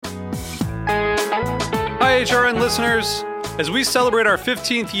HRN listeners. As we celebrate our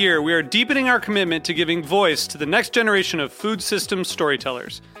 15th year, we are deepening our commitment to giving voice to the next generation of food systems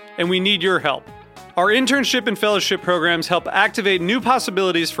storytellers, and we need your help. Our internship and fellowship programs help activate new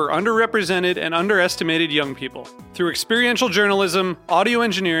possibilities for underrepresented and underestimated young people through experiential journalism, audio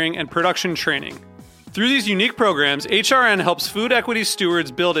engineering, and production training. Through these unique programs, HRN helps food equity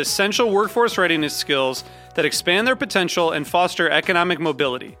stewards build essential workforce readiness skills that expand their potential and foster economic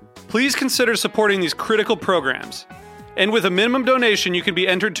mobility. Please consider supporting these critical programs. And with a minimum donation, you can be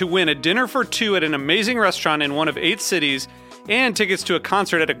entered to win a dinner for two at an amazing restaurant in one of 8 cities and tickets to a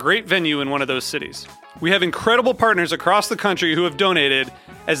concert at a great venue in one of those cities. We have incredible partners across the country who have donated,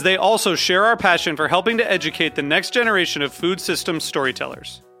 as they also share our passion for helping to educate the next generation of food systems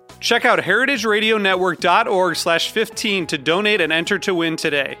storytellers. Check out heritageradionetwork.org/15 to donate and enter to win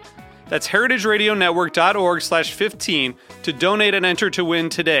today. That's heritageradionetwork.org/15 to donate and enter to win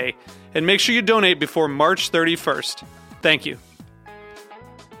today. And make sure you donate before March 31st. Thank you.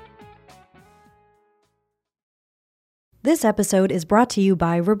 This episode is brought to you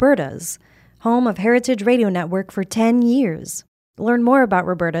by Roberta's, home of Heritage Radio Network for 10 years. Learn more about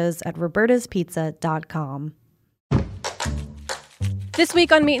Roberta's at robertaspizza.com. This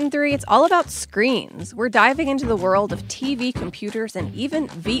week on Meat and Three, it's all about screens. We're diving into the world of TV, computers, and even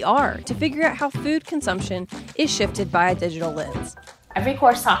VR to figure out how food consumption is shifted by a digital lens. Every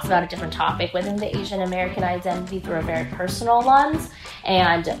course talks about a different topic within the Asian American identity through a very personal lens.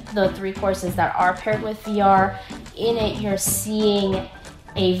 And the 3 courses that are paired with VR, in it you're seeing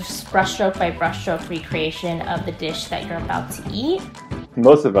a brushstroke by brushstroke recreation of the dish that you're about to eat.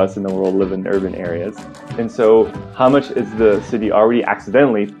 Most of us in the world live in urban areas. And so how much is the city already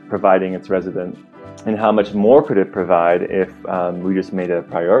accidentally providing its residents? And how much more could it provide if we just made it a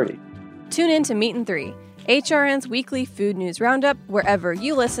priority? Tune in to Meat and Three, HRN's weekly food news roundup, wherever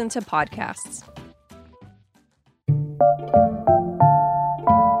you listen to podcasts.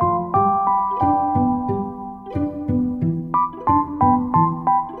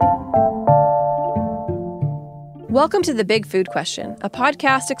 Welcome to The Big Food Question, a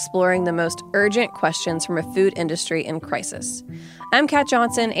podcast exploring the most urgent questions from a food industry in crisis. I'm Kat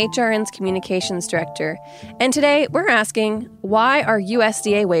Johnson, HRN's Communications Director, and today we're asking, why are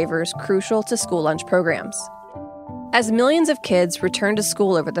USDA waivers crucial to school lunch programs? As millions of kids returned to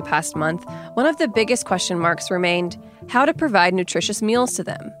school over the past month, one of the biggest question marks remained how to provide nutritious meals to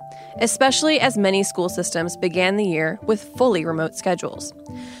them, especially as many school systems began the year with fully remote schedules.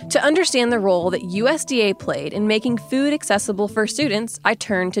 To understand the role that USDA played in making food accessible for students, I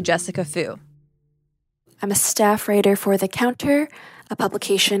turned to Jessica Fu. I'm a staff writer for The Counter, a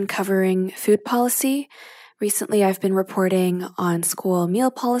publication covering food policy. Recently, I've been reporting on school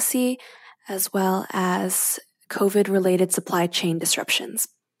meal policy, as well as COVID-related supply chain disruptions.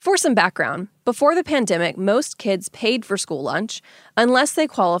 For some background, before the pandemic, most kids paid for school lunch unless they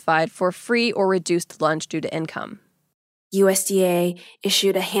qualified for free or reduced lunch due to income. USDA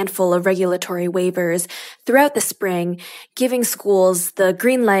issued a handful of regulatory waivers throughout the spring, giving schools the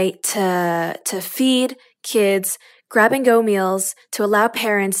green light to feed kids grab-and-go meals, to allow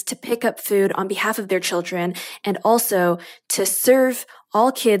parents to pick up food on behalf of their children, and also to serve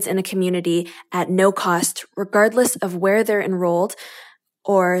all kids in a community at no cost, regardless of where they're enrolled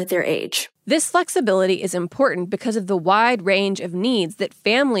or their age. This flexibility is important because of the wide range of needs that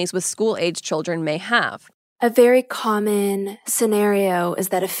families with school-age children may have. A very common scenario is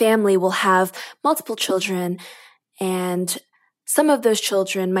that a family will have multiple children, and some of those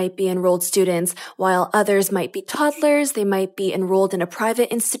children might be enrolled students, while others might be toddlers. They might be enrolled in a private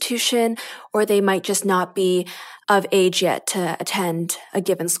institution, or they might just not be of age yet to attend a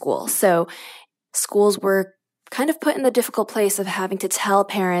given school. So schools were kind of put in the difficult place of having to tell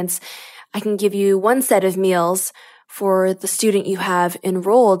parents, I can give you one set of meals for the student you have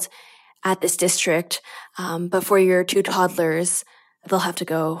enrolled at this district, but for your 2 toddlers, they'll have to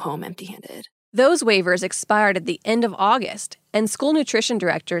go home empty-handed. Those waivers expired at the end of August, and school nutrition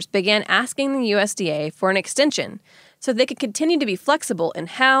directors began asking the USDA for an extension so they could continue to be flexible in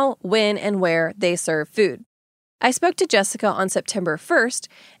how, when, and where they serve food. I spoke to Jessica on September 1st,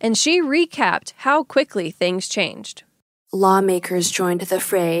 and she recapped how quickly things changed. Lawmakers joined the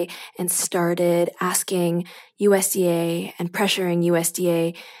fray and started asking USDA and pressuring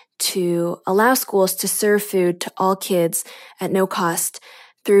USDA to allow schools to serve food to all kids at no cost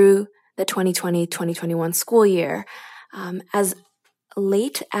through the 2020-2021 school year. As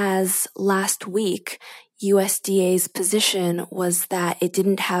late as last week, USDA's position was that it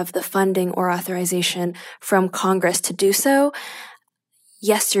didn't have the funding or authorization from Congress to do so.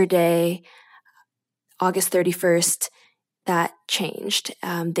 Yesterday, August 31st, that changed.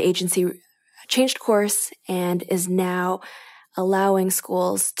 The agency changed course and is now allowing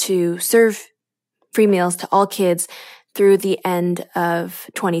schools to serve free meals to all kids through the end of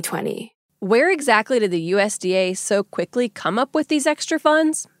 2020. Where exactly did the USDA so quickly come up with these extra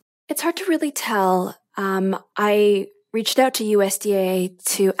funds? It's hard to really tell. I reached out to USDA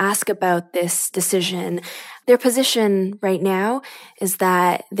to ask about this decision. Their position right now is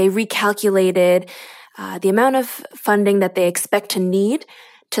that they recalculated the amount of funding that they expect to need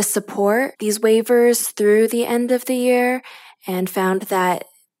to support these waivers through the end of the year and found that,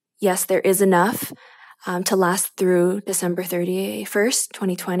 yes, there is enough to last through December 31st,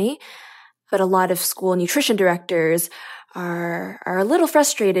 2020. But a lot of school nutrition directors are a little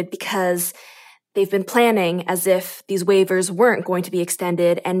frustrated because they've been planning as if these waivers weren't going to be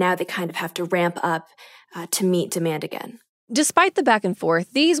extended, and now they kind of have to ramp up to meet demand again. Despite the back and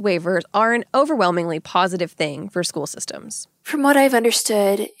forth, these waivers are an overwhelmingly positive thing for school systems. From what I've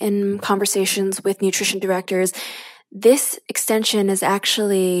understood in conversations with nutrition directors, this extension is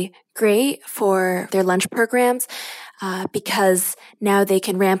actually great for their lunch programs because now they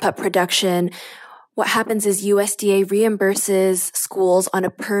can ramp up production. What happens is USDA reimburses schools on a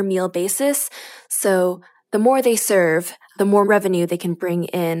per meal basis. So the more they serve, the more revenue they can bring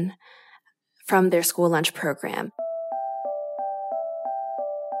in from their school lunch program.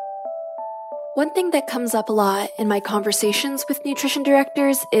 One thing that comes up a lot in my conversations with nutrition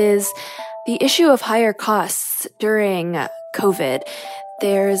directors is the issue of higher costs during COVID.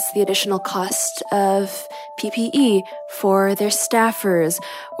 There's the additional cost of PPE for their staffers,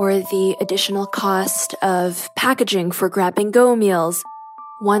 or the additional cost of packaging for grab-and-go meals.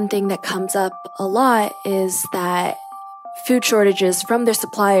 One thing that comes up a lot is that food shortages from their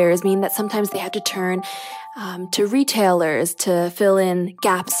suppliers mean that sometimes they have to turn to retailers to fill in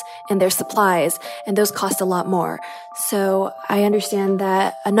gaps in their supplies, and those cost a lot more. So I understand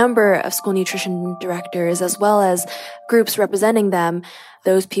that a number of school nutrition directors, as well as groups representing them,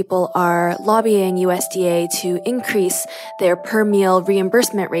 those people are lobbying USDA to increase their per meal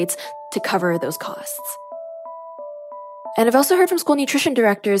reimbursement rates to cover those costs. And I've also heard from school nutrition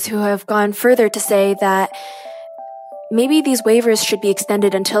directors who have gone further to say that maybe these waivers should be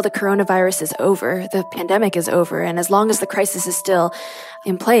extended until the coronavirus is over, the pandemic is over, and as long as the crisis is still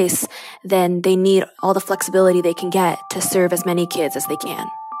in place, then they need all the flexibility they can get to serve as many kids as they can.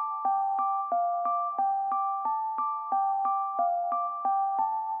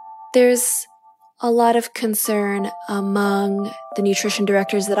 There's a lot of concern among the nutrition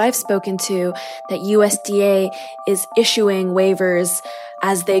directors that I've spoken to that USDA is issuing waivers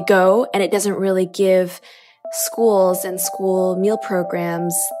as they go, and it doesn't really give schools and school meal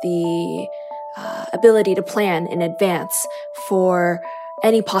programs the ability to plan in advance for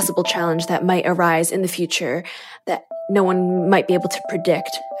any possible challenge that might arise in the future that no one might be able to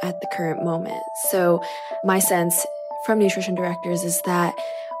predict at the current moment. So my sense from nutrition directors is that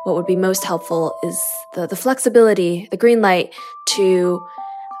what would be most helpful is the flexibility, the green light to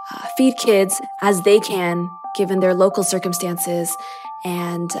feed kids as they can, given their local circumstances,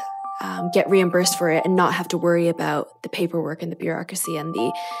 and get reimbursed for it and not have to worry about the paperwork and the bureaucracy and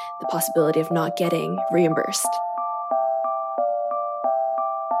the possibility of not getting reimbursed.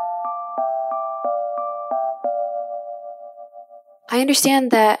 I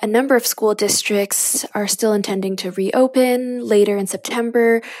understand that a number of school districts are still intending to reopen later in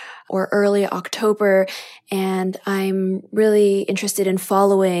September or early October, and I'm really interested in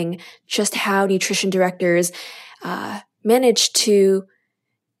following just how nutrition directors manage to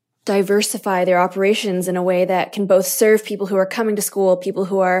diversify their operations in a way that can both serve people who are coming to school, people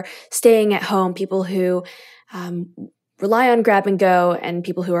who are staying at home, people who rely on grab and go, and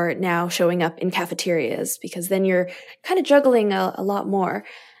people who are now showing up in cafeterias, because then you're kind of juggling a lot more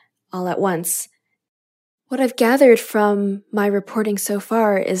all at once. What I've gathered from my reporting so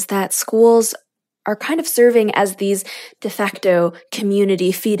far is that schools are kind of serving as these de facto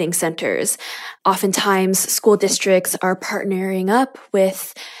community feeding centers. Oftentimes, school districts are partnering up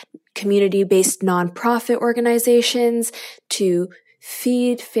with community-based nonprofit organizations to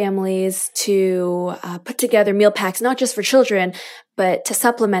feed families, to put together meal packs, not just for children, but to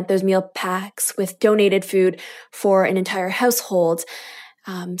supplement those meal packs with donated food for an entire household.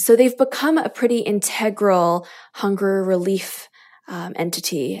 So they've become a pretty integral hunger relief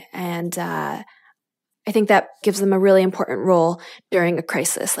entity, and I think that gives them a really important role during a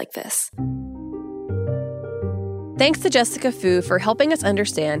crisis like this. Thanks to Jessica Fu for helping us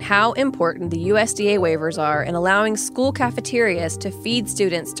understand how important the USDA waivers are in allowing school cafeterias to feed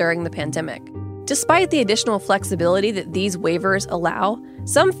students during the pandemic. Despite the additional flexibility that these waivers allow,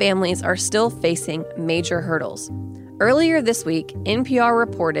 some families are still facing major hurdles. Earlier this week, NPR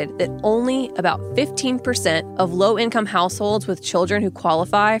reported that only about 15% of low-income households with children who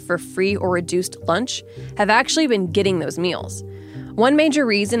qualify for free or reduced lunch have actually been getting those meals. One major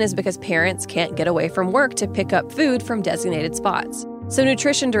reason is because parents can't get away from work to pick up food from designated spots. So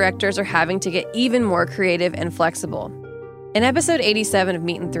nutrition directors are having to get even more creative and flexible. In episode 87 of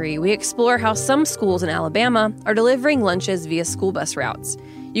Meat and Three, we explore how some schools in Alabama are delivering lunches via school bus routes.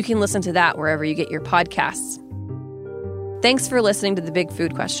 You can listen to that wherever you get your podcasts. Thanks for listening to The Big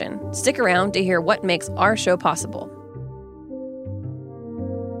Food Question. Stick around to hear what makes our show possible.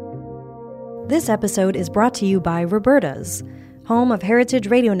 This episode is brought to you by Roberta's, home of Heritage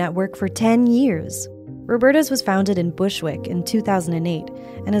Radio Network for 10 years. Roberta's was founded in Bushwick in 2008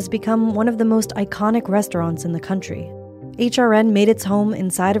 and has become one of the most iconic restaurants in the country. HRN made its home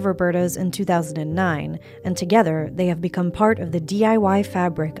inside of Roberta's in 2009, and together they have become part of the DIY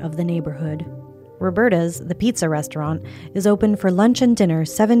fabric of the neighborhood. Roberta's, the pizza restaurant, is open for lunch and dinner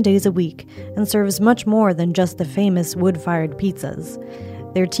 7 days a week and serves much more than just the famous wood-fired pizzas.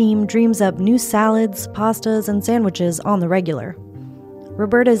 Their team dreams up new salads, pastas, and sandwiches on the regular.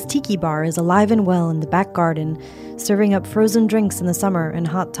 Roberta's Tiki Bar is alive and well in the back garden, serving up frozen drinks in the summer and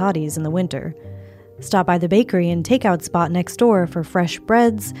hot toddies in the winter. Stop by the bakery and takeout spot next door for fresh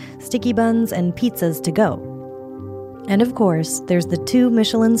breads, sticky buns, and pizzas to go. And of course, there's the 2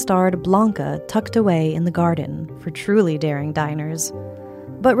 Michelin-starred Blanca tucked away in the garden for truly daring diners.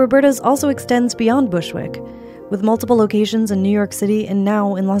 But Roberta's also extends beyond Bushwick, with multiple locations in New York City and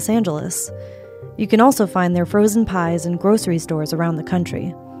now in Los Angeles. You can also find their frozen pies in grocery stores around the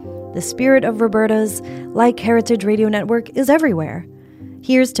country. The spirit of Roberta's, like Heritage Radio Network, is everywhere.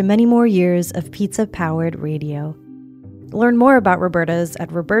 Here's to many more years of pizza-powered radio. Learn more about Roberta's at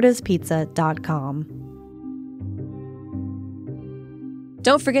robertaspizza.com.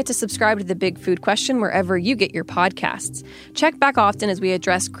 Don't forget to subscribe to The Big Food Question wherever you get your podcasts. Check back often as we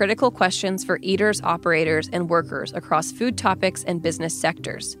address critical questions for eaters, operators, and workers across food topics and business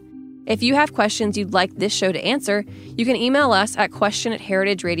sectors. If you have questions you'd like this show to answer, you can email us at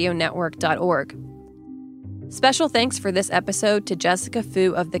question@heritageradionetwork.org. Special thanks for this episode to Jessica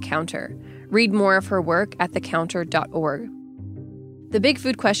Fu of The Counter. Read more of her work at thecounter.org. The Big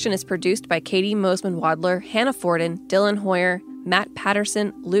Food Question is produced by Katie Mosman-Wadler, Hannah Forden, Dylan Hoyer, Matt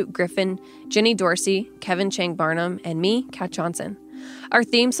Patterson, Luke Griffin, Jenny Dorsey, Kevin Chang Barnum, and me, Kat Johnson. Our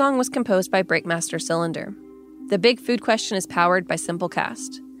theme song was composed by Breakmaster Cylinder. The Big Food Question is powered by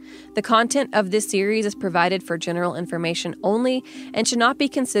Simplecast. The content of this series is provided for general information only and should not be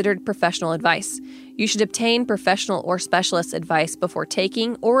considered professional advice. You should obtain professional or specialist advice before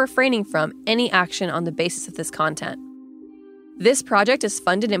taking or refraining from any action on the basis of this content. This project is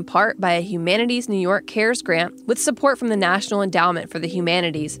funded in part by a Humanities New York CARES grant with support from the National Endowment for the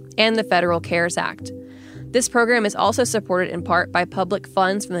Humanities and the Federal CARES Act. This program is also supported in part by public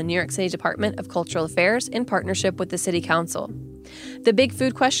funds from the New York City Department of Cultural Affairs in partnership with the City Council. The Big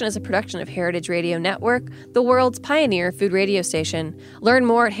Food Question is a production of Heritage Radio Network, the world's pioneer food radio station. Learn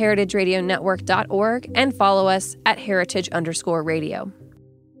more at heritageradionetwork.org and follow us at heritage_radio.